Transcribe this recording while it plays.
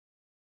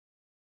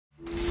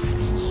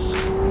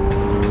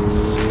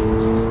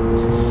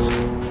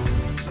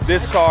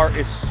This car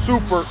is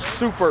super,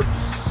 super,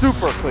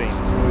 super clean.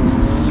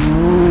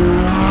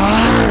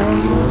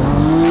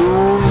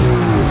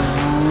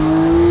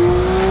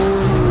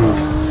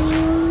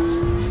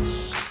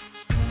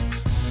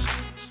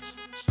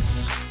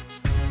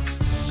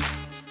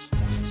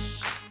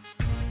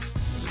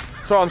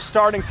 So I'm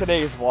starting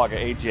today's vlog at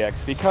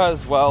AGX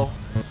because, well,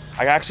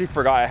 I actually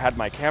forgot I had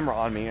my camera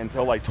on me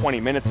until like 20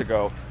 minutes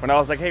ago when I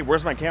was like, hey,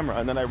 where's my camera?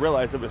 And then I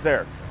realized it was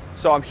there.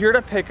 So I'm here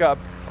to pick up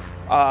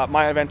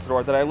my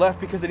Aventador that I left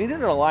because it needed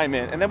an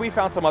alignment. And then we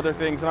found some other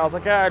things and I was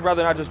like, I'd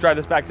rather not just drive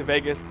this back to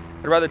Vegas.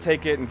 I'd rather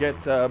take it and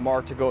get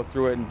Mark to go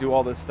through it and do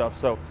all this stuff.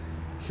 So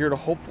here to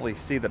hopefully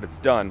see that it's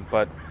done,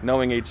 but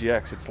knowing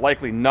AGX, it's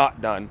likely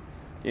not done.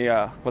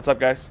 Yeah, what's up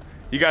guys?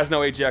 You guys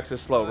know AGX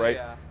is slow, right?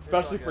 Yeah.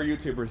 Especially for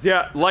YouTubers.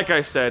 Yeah, like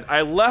I said,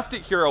 I left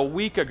it here a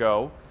week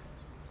ago.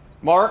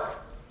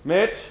 Mark,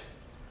 Mitch.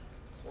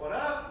 What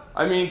up?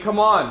 I mean, come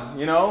on,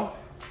 you know?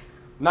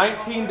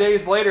 19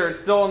 days later, it's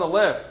still on the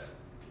lift.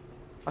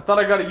 I thought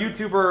I got a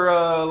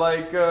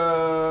YouTuber,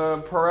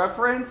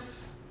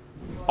 preference.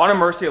 On a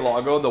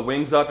Murcielago, the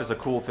wings up is a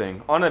cool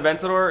thing. On an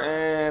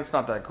Aventador, it's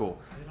not that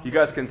cool. You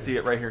guys can see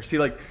it right here. See,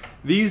 like,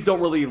 these don't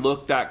really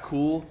look that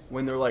cool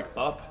when they're, like,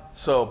 up.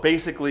 So,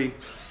 basically,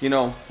 you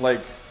know,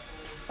 like,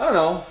 I don't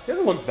know, it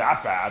doesn't look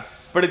that bad,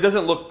 but it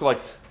doesn't look like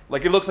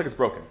it looks like it's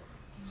broken.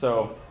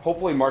 So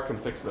hopefully Mark can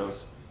fix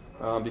those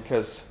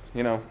because,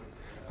 you know,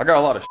 I got a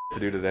lot of shit to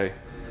do today.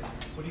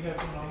 What do you got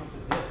going on with the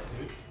dip,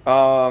 dude?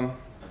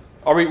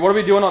 What are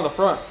we doing on the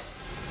front?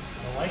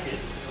 I don't like it.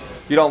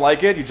 You don't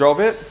like it? You drove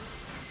it?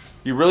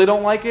 You really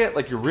don't like it?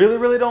 Like you really,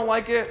 really don't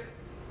like it?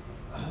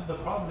 The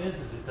problem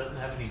is it doesn't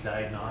have any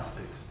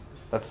diagnostics.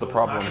 That's the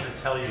problem. It's not going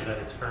to tell you that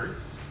it's hurt.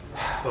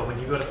 But when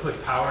you go to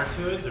put power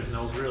to it, there's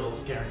no real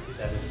guarantee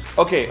that it's...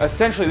 Okay,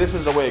 essentially this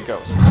is the way it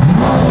goes.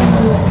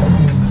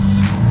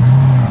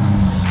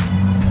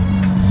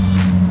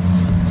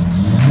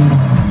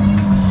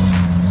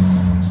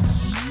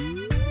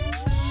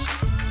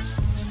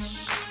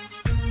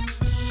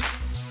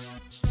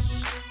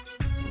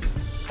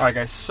 Alright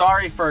guys,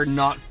 sorry for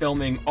not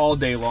filming all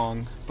day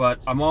long, but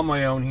I'm on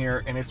my own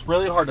here and it's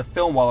really hard to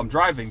film while I'm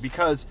driving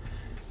because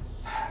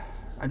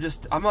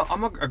I'm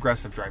an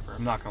aggressive driver.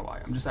 I'm not gonna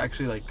lie. I'm just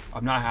actually like,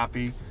 I'm not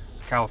happy.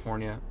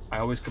 California, I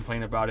always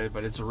complain about it,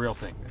 but it's a real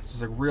thing. It's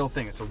just a real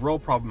thing. It's a real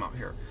problem out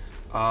here.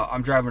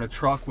 I'm driving a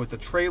truck with a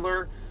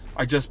trailer.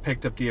 I just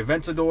picked up the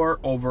Aventador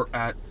over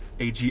at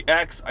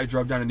AGX. I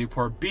drove down to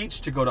Newport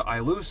Beach to go to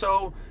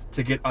iLUSSO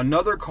to get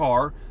another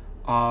car.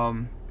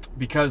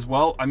 Because,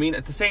 well, I mean,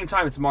 at the same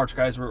time, it's March,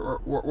 guys.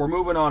 We're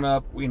moving on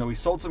up. You know, we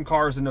sold some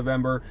cars in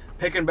November,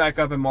 picking back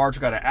up in March.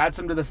 Got to add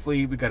some to the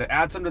fleet. We got to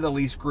add some to the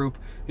lease group.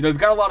 You know, we've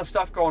got a lot of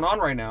stuff going on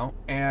right now.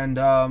 And,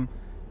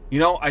 you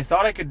know, I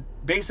thought I could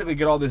basically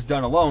get all this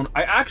done alone.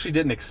 I actually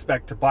didn't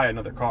expect to buy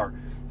another car.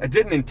 I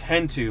didn't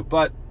intend to,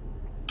 but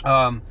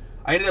I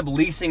ended up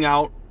leasing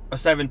out a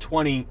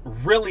 720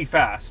 really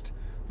fast.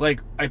 Like,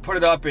 I put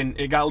it up and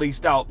it got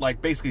leased out,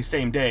 like, basically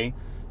same day.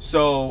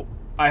 So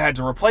I had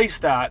to replace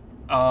that.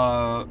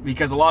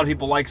 Because a lot of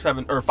people like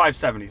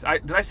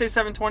 570s. Did I say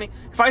 720?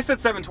 If I said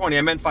 720,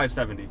 I meant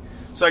 570.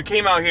 So I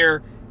came out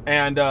here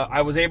and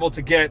I was able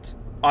to get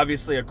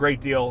obviously a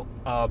great deal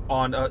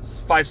on a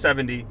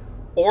 570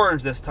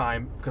 orange this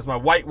time because my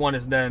white one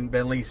has then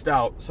been leased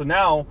out. So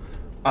now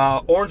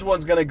orange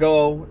one's gonna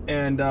go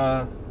and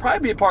probably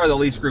be a part of the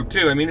lease group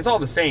too. I mean, it's all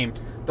the same.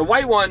 The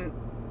white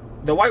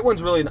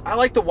one's really, I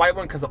like the white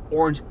one because of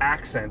orange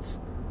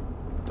accents.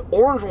 The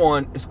orange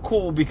one is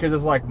cool because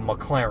it's like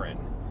McLaren.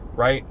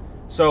 Right?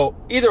 So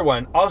either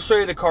one, I'll show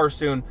you the car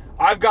soon.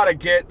 I've got to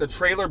get the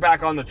trailer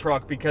back on the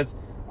truck because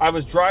I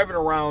was driving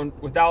around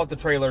without the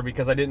trailer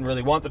because I didn't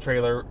really want the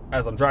trailer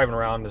as I'm driving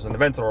around. There's an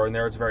Aventador in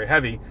there, it's very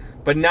heavy.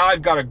 But now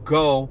I've got to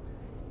go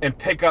and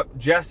pick up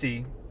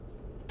Jesse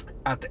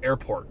at the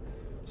airport.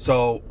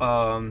 So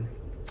I'm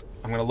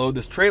going to load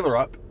this trailer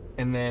up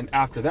and then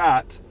after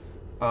that,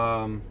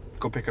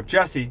 go pick up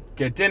Jesse,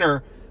 get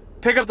dinner,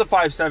 pick up the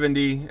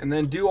 570 and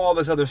then do all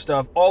this other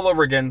stuff all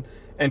over again.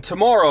 And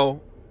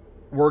tomorrow,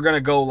 we're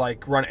gonna go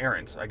like run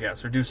errands, I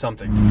guess, or do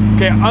something.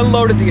 Okay,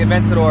 unloaded the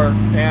Aventador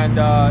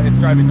and it's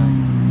driving nice.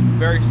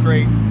 Very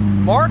straight.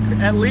 Mark,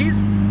 at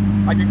least,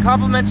 I can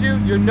compliment you.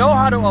 You know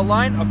how to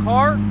align a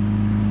car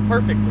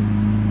perfectly.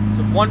 It's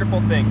a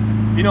wonderful thing.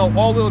 You know,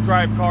 all-wheel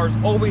drive cars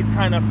always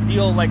kind of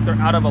feel like they're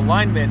out of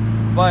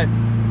alignment, but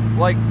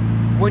like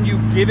when you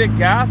give it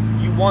gas,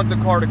 you want the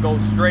car to go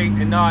straight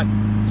and not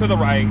to the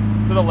right,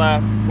 to the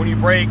left. When you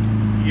brake,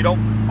 you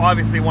don't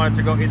obviously want it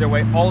to go either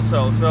way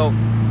also. So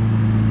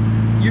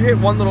you hit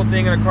one little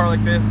thing in a car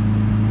like this,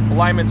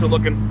 alignments are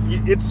looking,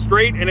 it's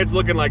straight and it's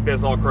looking like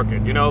this all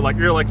crooked, you know, like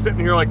you're like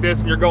sitting here like this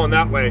and you're going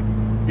that way,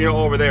 you know,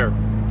 over there.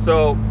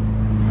 So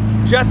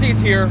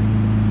Jesse's here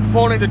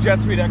pulling into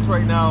Jet Speed X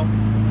right now.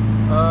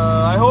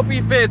 I hope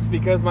he fits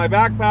because my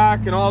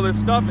backpack and all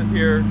this stuff is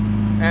here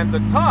and the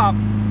top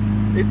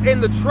is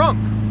in the trunk.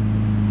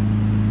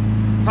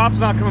 Top's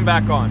not coming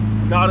back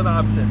on, not an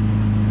option.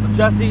 So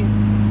Jesse,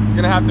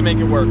 gonna have to make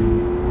it work.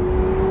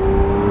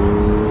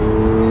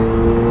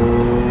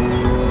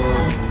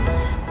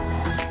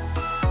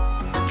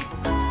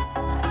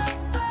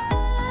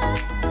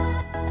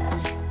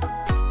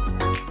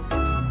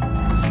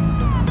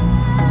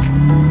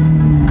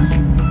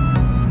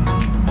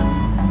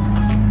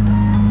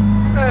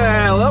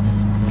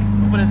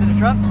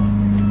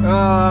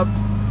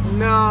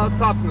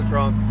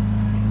 trunk.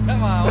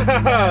 Come on, what's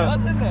in there?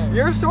 What's in there?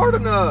 You're short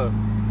enough.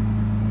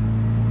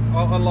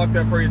 I'll unlock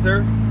that for you,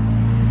 sir.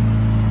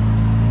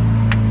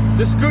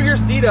 Just scoot your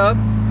seat up,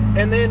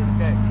 and then...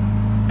 Okay.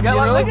 Yeah,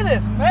 like, look at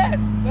this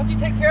mess. Don't you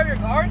take care of your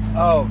cars?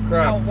 Oh,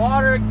 crap. You got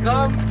water,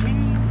 gum,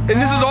 keys. And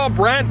this is all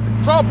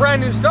it's all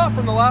brand new stuff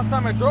from the last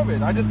time I drove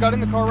it. I just got in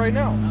the car right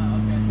now.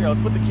 Oh, okay. Yeah,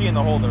 let's put the key in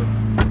the holder.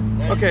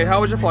 Okay,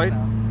 how was your flight?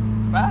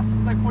 Fast.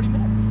 It's like 40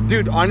 minutes.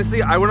 Dude,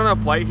 honestly, I went on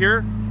a flight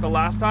here the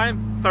last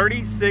time,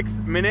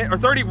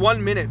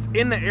 31 minutes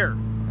in the air.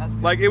 That's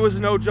good. Like, it was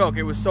no joke.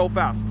 It was so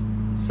fast.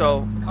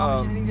 So,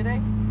 Accomplish anything today?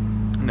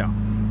 No.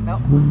 No?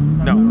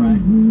 No.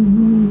 Right.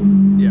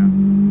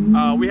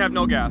 Yeah. We have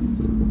no gas.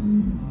 Do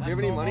you have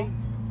any money?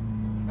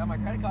 Got my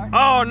credit card.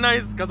 Oh,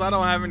 nice, because I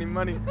don't have any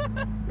money.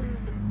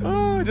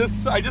 Oh, I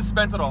just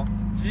spent it all.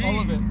 Jeez. All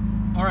of it.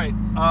 All right.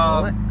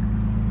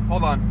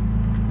 Hold on.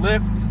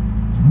 Lift.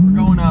 We're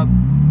going up.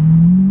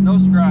 No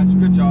scratch.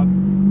 Good job.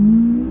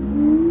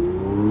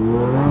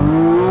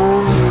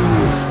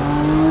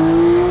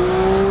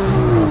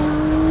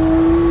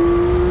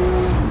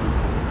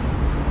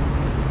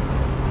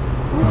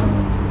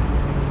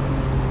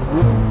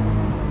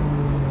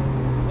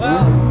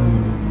 Well,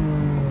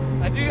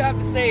 I do have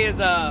to say is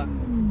the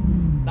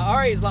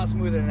RA is a lot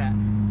smoother than that.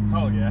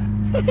 Oh yeah,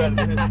 I bet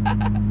it is.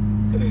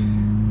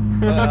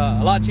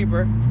 A lot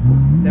cheaper.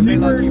 Cheaper, A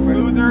lot cheaper.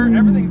 smoother,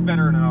 everything's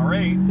better in an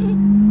R8.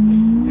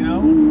 You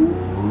know?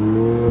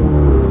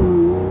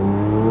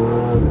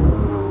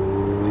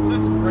 It's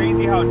just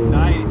crazy how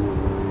nice.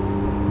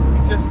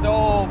 It's just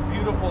so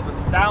beautiful the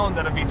sound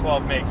that a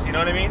V12 makes, you know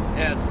what I mean?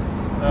 Yes.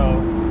 So.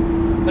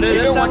 But it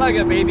doesn't sound like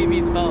a baby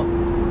V12.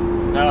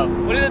 No.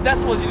 What are the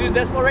decimals? Did you do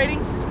decimal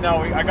ratings? No,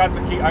 I got the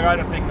key. I got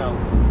the thing though.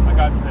 I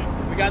got the thing.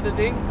 We got the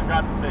thing? I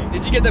got the thing.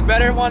 Did you get the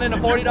better one and a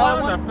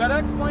 $40 one? The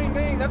FedEx plane,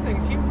 dang, that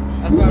thing's huge.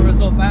 That's why we're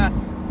so fast.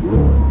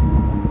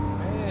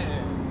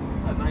 Man,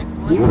 a nice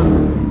plane.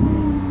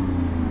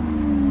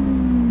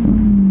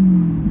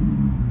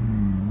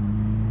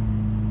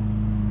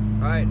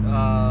 Alright,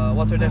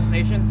 what's our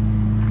destination?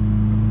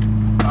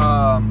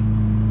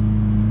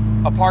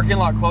 A parking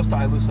lot close to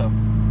iLUSSO.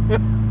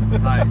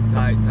 Tight.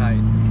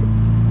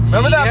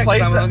 Remember that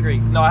place I'm that... hungry.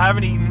 No, I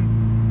haven't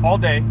eaten all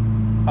day.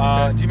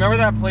 Okay. Do you remember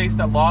that place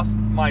that lost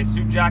my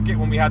suit jacket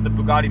when we had the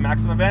Bugatti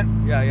Maxim event?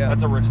 Yeah.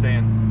 That's where we're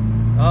staying.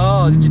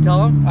 Oh, did you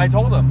tell him? I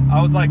told him.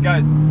 I was like,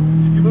 guys,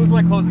 if you lose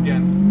my clothes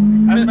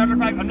again, as a matter of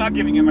fact, I'm not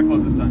giving you my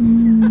clothes this time.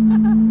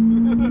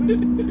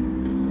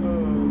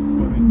 Oh, it's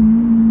funny.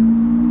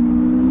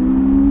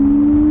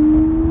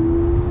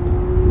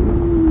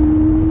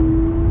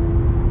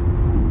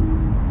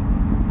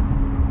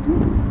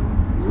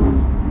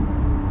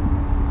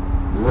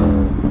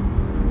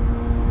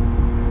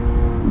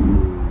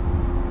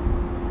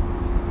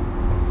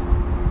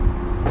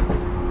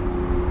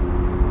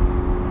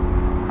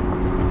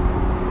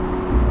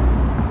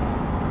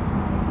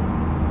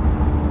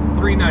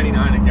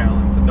 $3.99 a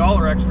gallon. It's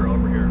 $1 extra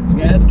over here.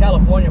 Yeah, that's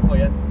California for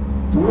you.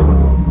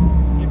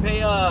 You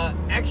pay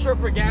extra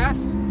for gas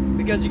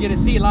because you get to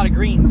see a lot of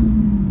greens.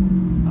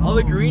 All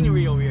the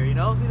greenery over here, you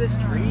know? See, there's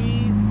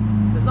trees.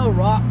 There's no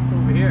rocks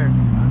over here.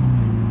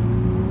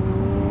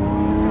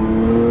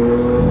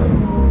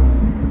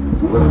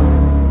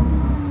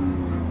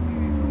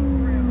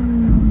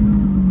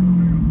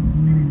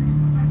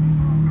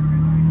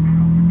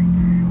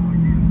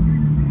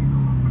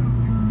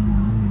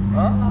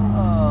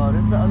 Oh,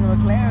 this is the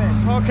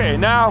McLaren. Okay,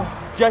 now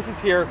Jesse's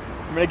here.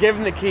 I'm gonna give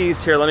him the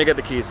keys. Here, let me get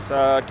the keys. Keys.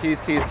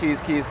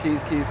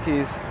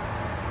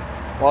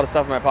 A lot of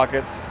stuff in my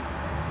pockets.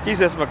 Keys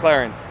to this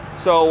McLaren.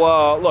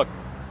 So look,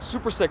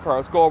 super sick car.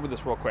 Let's go over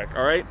this real quick,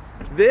 all right?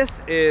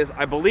 This is,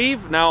 I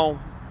believe, now,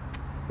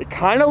 it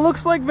kind of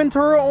looks like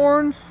Ventura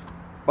orange,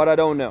 but I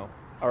don't know,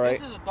 all right?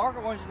 This is a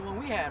darker orange than the one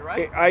we had,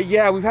 right?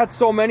 Yeah, we've had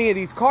so many of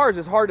these cars,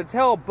 it's hard to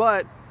tell,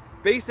 but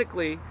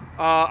basically,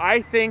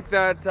 I think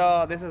that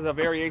this is a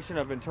variation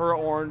of Ventura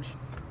orange.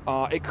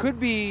 It could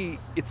be,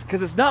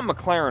 because it's not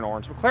McLaren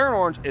orange. McLaren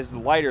orange is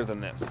lighter than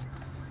this,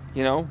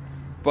 you know?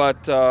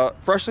 But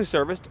freshly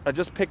serviced. I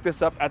just picked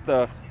this up at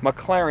the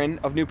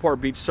McLaren of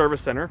Newport Beach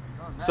Service Center.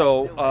 Oh, nice.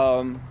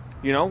 So,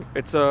 you know,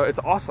 it's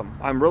awesome.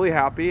 I'm really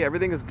happy.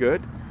 Everything is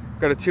good.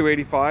 Got a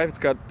 285. It's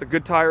got the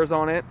good tires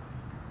on it.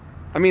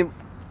 I mean,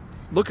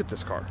 look at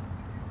this car.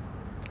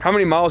 How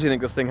many miles do you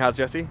think this thing has,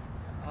 Jesse?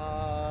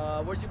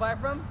 Where'd you buy it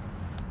from?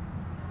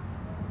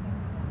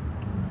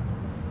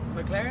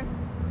 McLaren?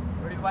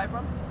 Where did you buy it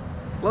from?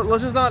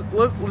 Let's just not.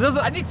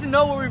 I need to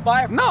know where we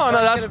buy it from. No,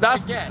 that's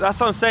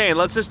what I'm saying.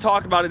 Let's just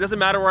talk about it. It doesn't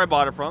matter where I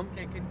bought it from.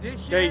 Okay,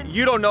 condition. Okay,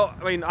 you don't know.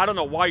 I mean, I don't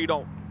know why you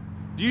don't.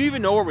 Do you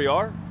even know where we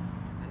are?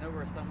 I know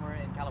we're somewhere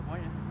in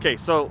California. Okay,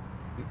 so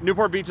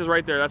Newport Beach is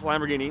right there. That's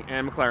Lamborghini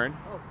and McLaren.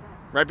 Oh,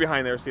 snap. Right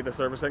behind there. See the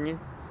service thingy?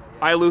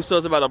 Yeah. iLUSSO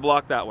is about a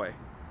block that way.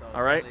 So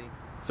all right. really...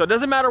 So it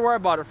doesn't matter where I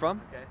bought it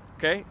from.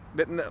 Okay.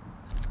 Okay.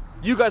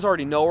 You guys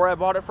already know where I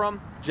bought it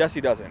from.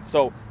 Jesse doesn't.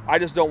 So I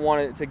just don't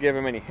want it to give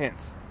him any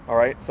hints. All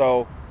right.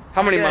 So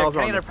how many miles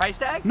Can on I get this? a price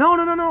tag?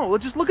 No.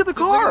 Just look at the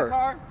car. Look at the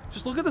car.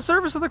 Just look at the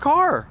service of the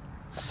car.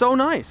 So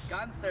nice.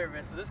 Gun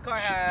service. So this car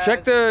has.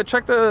 Check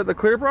the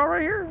clear bra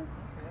right here.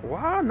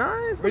 Wow,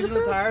 nice.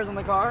 Original tires on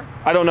the car.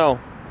 I don't know.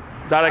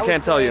 That I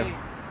can't tell you.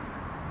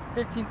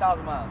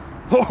 15,000 miles.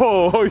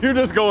 Oh, you're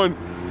just going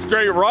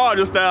straight raw,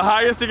 just the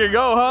highest you can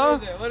go, huh?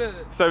 What is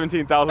it?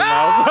 17,000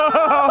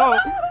 miles.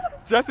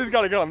 Jesse's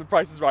got to get on the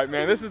prices right,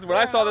 man. This is when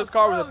I saw this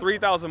car was a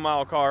 3,000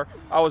 mile car.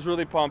 I was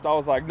really pumped. I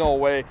was like, no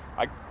way.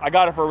 I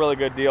got it for a really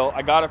good deal.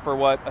 I got it for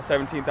what a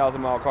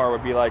 17,000 mile car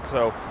would be like.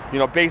 So, you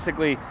know,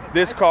 basically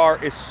this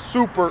car is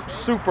super,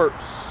 super,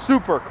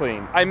 super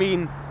clean. I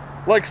mean,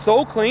 like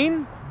so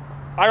clean.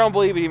 I don't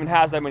believe it even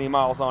has that many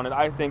miles on it.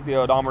 I think the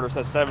odometer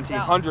says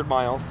 1,700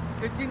 miles.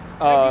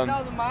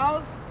 17,000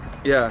 miles?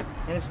 Yeah.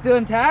 And it's still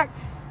intact?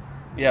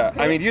 Yeah, Okay.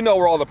 I mean, you know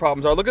where all the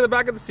problems are. Look at the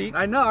back of the seat.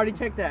 I know, I already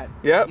checked that.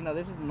 Yep. You know,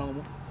 this is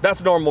normal.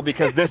 That's normal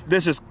because this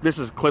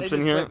is clips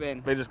in here.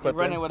 They just clip in.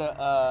 Run it with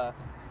a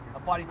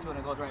body tool and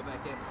it goes right back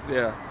in.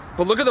 Yeah.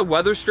 But look at the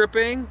weather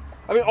stripping.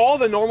 I mean, all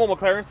the normal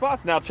McLaren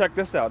spots. Now check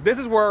this out. This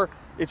is where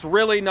it's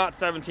really not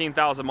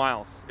 17,000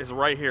 miles. It's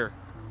right here.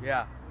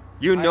 Yeah.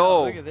 You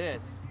know. Look at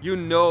this. You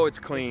know it's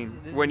clean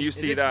when you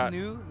see that.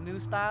 New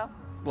style?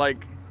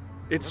 Like,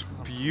 it's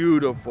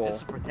beautiful. This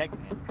is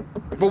protecting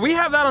it. But we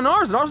have that on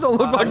ours, and ours don't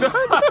look like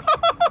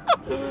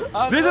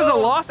that. This is a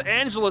Los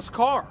Angeles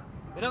car.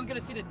 They don't get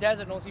to see the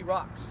desert, don't see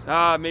rocks.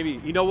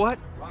 Maybe. You know what?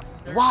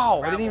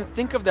 Wow, I didn't even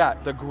think of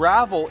that. The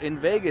gravel in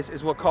Vegas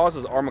is what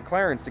causes our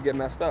McLarens to get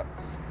messed up.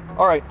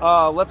 All right,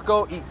 let's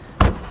go eat.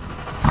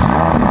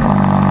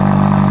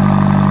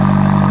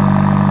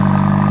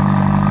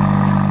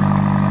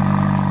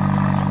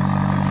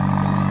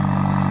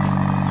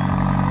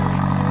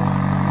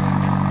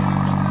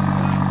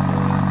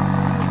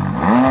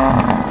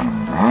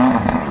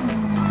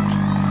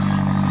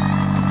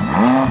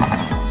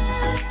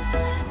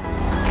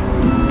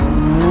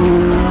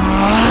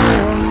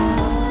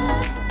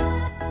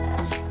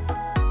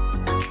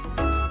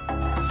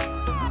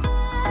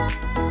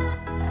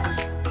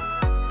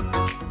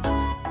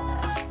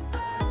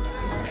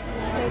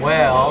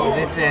 Well,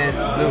 this is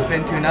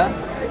bluefin tuna,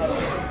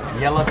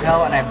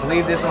 yellowtail, and I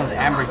believe this one's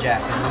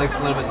amberjack because it looks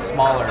a little bit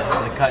smaller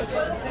for the cuts.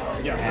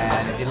 Yeah.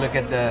 And if you look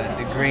at the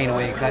green the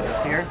way it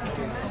cuts here,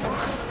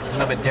 it's a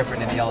little bit different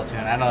than the yellow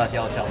tuna. I know that's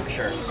yellowtail for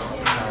sure.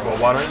 Well,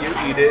 why don't you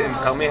eat it and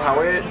tell me how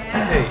it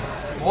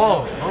tastes?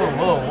 Whoa, whoa,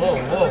 whoa, whoa,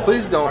 whoa.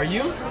 Please don't. Are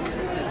you?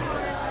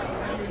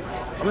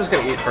 I'm just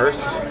gonna eat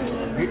first.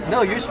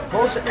 No, you're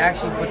supposed to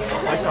actually put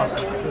soy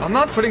sauce on. I'm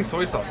not putting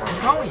soy sauce on.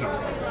 What's wrong with you?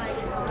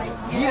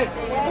 Eat it.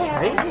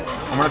 Right?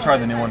 I'm gonna try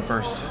the new one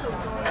first.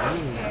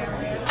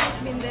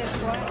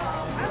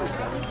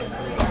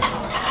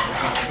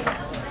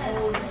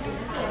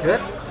 Good?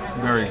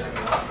 Very.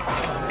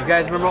 You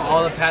guys remember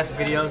all the past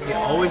videos? He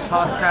always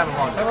talks crap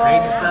about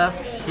crazy stuff.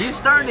 He's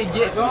starting to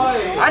get...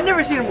 I've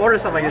never seen him order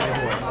stuff like this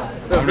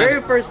before. The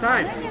very first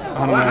time.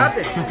 What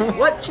happened?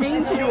 What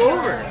changed you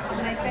over?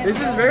 This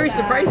is very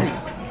surprising.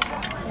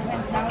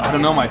 I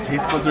don't know, my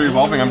taste buds are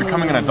evolving. I'm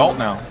becoming an adult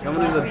now.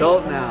 Coming as an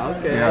adult now,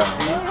 okay. Yeah.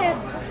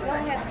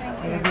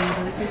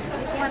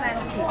 This one I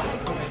don't keep.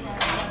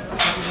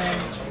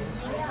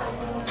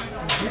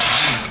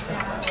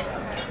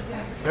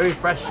 Very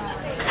fresh.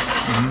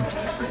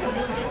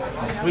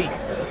 Sweet.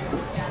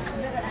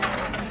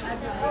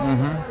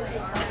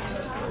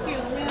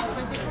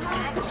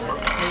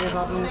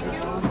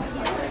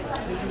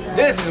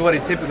 This is what he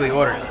typically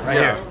orders, right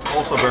here.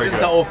 Also very This good. is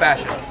the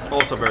old-fashioned.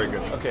 Also very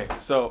good. Okay,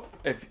 so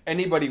if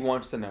anybody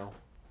wants to know,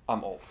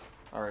 I'm old.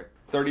 All right,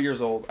 30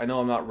 years old. I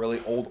know I'm not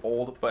really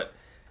old, but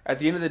at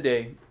the end of the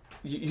day,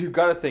 you've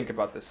got to think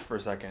about this for a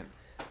second.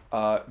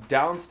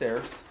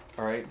 Downstairs,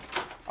 all right,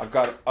 I've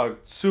got a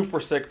super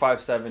sick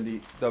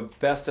 570, the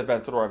best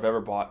Aventador I've ever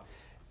bought.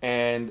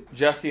 And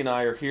Jesse and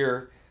I are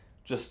here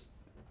just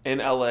in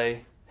LA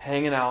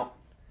hanging out,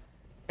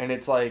 and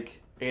it's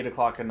like 8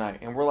 o'clock at night.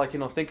 And we're like,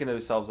 thinking to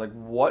ourselves, like,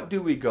 what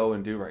do we go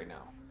and do right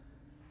now?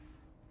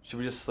 Should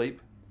we just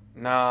sleep?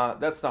 Nah,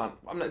 that's not,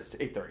 it's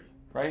 8:30,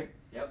 right?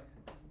 Yep.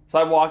 So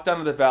I walked down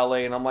to the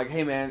valet and I'm like,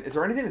 hey man, is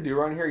there anything to do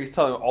around here? He's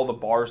telling me all the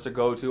bars to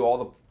go to, all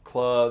the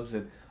clubs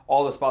and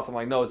all the spots. I'm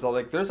like, no, it's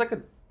like, there's like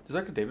a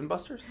Dave &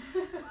 Buster's?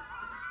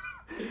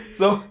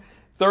 So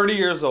 30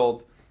 years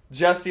old,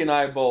 Jesse and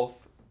I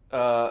both,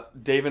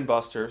 Dave &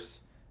 Buster's,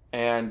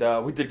 and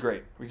we did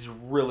great. We did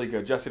really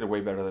good. Jesse did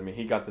way better than me.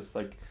 He got this,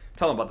 like,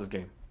 tell him about this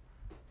game.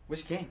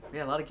 Which game? We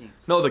had a lot of games.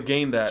 No, the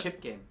game that...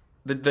 Chip game.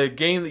 The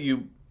game that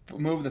you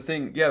move the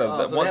thing... Yeah,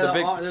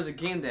 there's a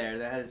game there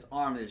that has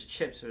arm, there's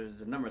chips, there's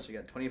the numbers. So you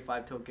got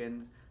 25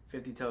 tokens,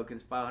 50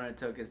 tokens, 500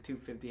 tokens,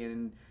 250,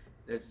 and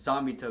there's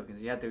zombie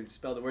tokens. You have to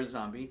spell the word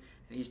zombie,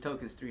 and each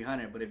token is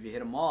 300. But if you hit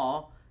them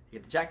all, you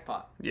get the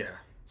jackpot. Yeah.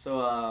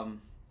 So,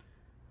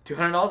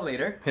 $200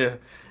 later. Yeah.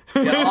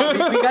 We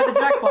got the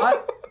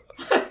jackpot.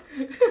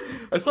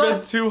 I spent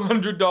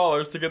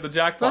 $200 to get the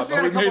jackpot.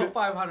 Plus, we got a couple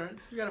of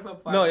 500s. We got a couple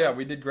of 500s. No, yeah,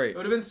 we did great. It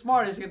would have been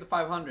smart just to get the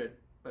 500,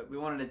 but we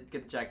wanted to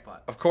get the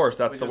jackpot. Of course,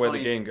 that's the way the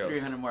only game goes.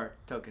 300 more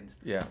tokens.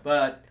 Yeah.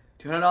 But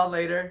 $200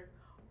 later,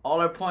 all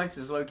our points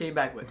is what we came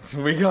back with.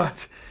 We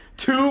got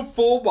 2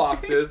 full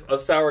boxes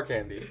of sour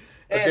candy.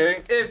 Okay.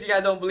 And if you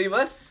guys don't believe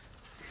us,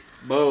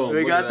 Boom. we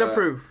look got at the that.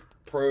 proof.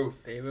 Proof.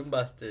 Dave and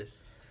Buster's.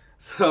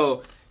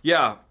 So,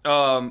 yeah,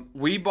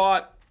 we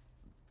bought,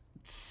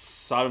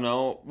 I don't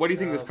know, what do you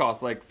think this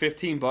costs? Like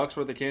 $15 worth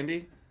of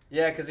candy?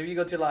 Yeah, because if you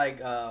go to like,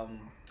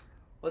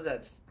 what's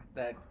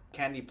that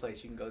candy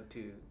place you can go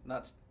to?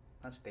 Not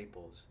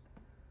Staples.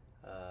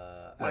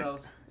 I don't know.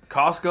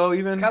 Costco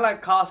even? It's kind of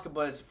like Costco,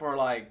 but it's for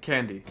like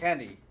Candy.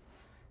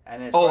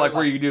 And it's Oh, probably like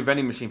where you do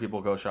vending machine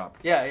people go shop.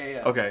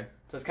 Yeah. Okay.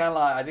 So it's kind of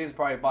like, I think it's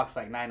probably a box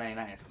like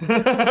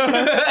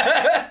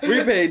 $9.99.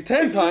 We paid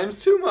 10 times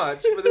too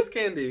much for this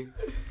candy.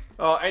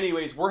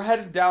 Anyways, we're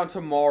headed down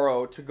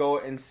tomorrow to go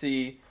and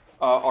see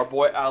our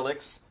boy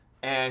Alex,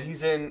 and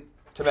he's in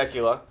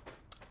Temecula.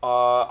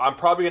 I'm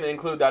probably going to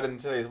include that in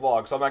today's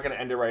vlog, so I'm not going to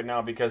end it right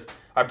now because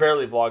I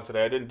barely vlogged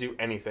today. I didn't do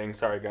anything.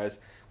 Sorry, guys.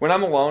 When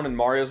I'm alone and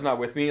Mario's not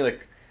with me,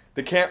 like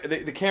the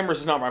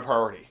cameras is not my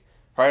priority.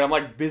 Right? I'm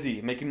like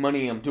busy making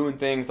money. I'm doing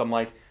things. I'm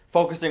like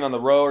focusing on the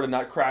road and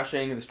not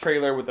crashing this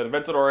trailer with the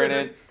Aventador in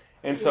it.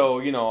 And so,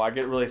 you know, I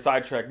get really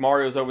sidetracked.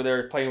 Mario's over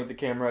there playing with the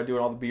camera,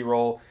 doing all the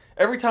B-roll.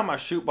 Every time I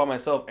shoot by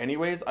myself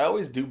anyways, I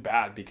always do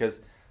bad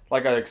because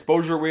like an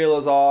exposure wheel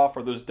is off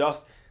or there's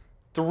dust.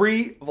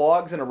 3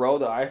 vlogs in a row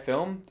that I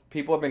filmed,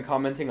 people have been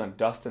commenting on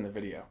dust in the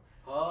video.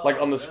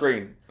 Like on the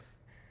screen.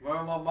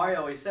 Remember what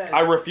Mario always said? I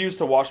refuse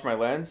to wash my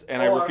lens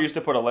and I refuse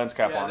to put a lens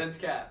cap on. Lens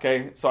cap.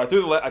 Okay, so I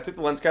took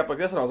the lens cap like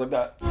this and I was like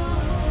that.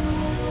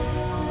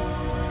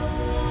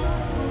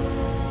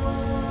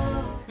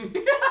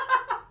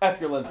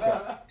 F your lens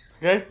cap.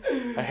 Okay?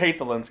 I hate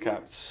the lens cap.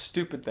 It's a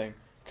stupid thing.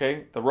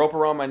 Okay? The rope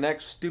around my neck,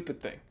 stupid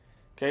thing.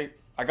 Okay?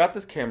 I got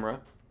this camera.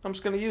 I'm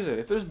just going to use it.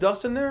 If there's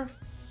dust in there,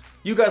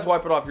 you guys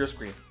wipe it off your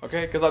screen.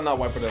 Okay? Because I'm not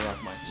wiping it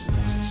off mine.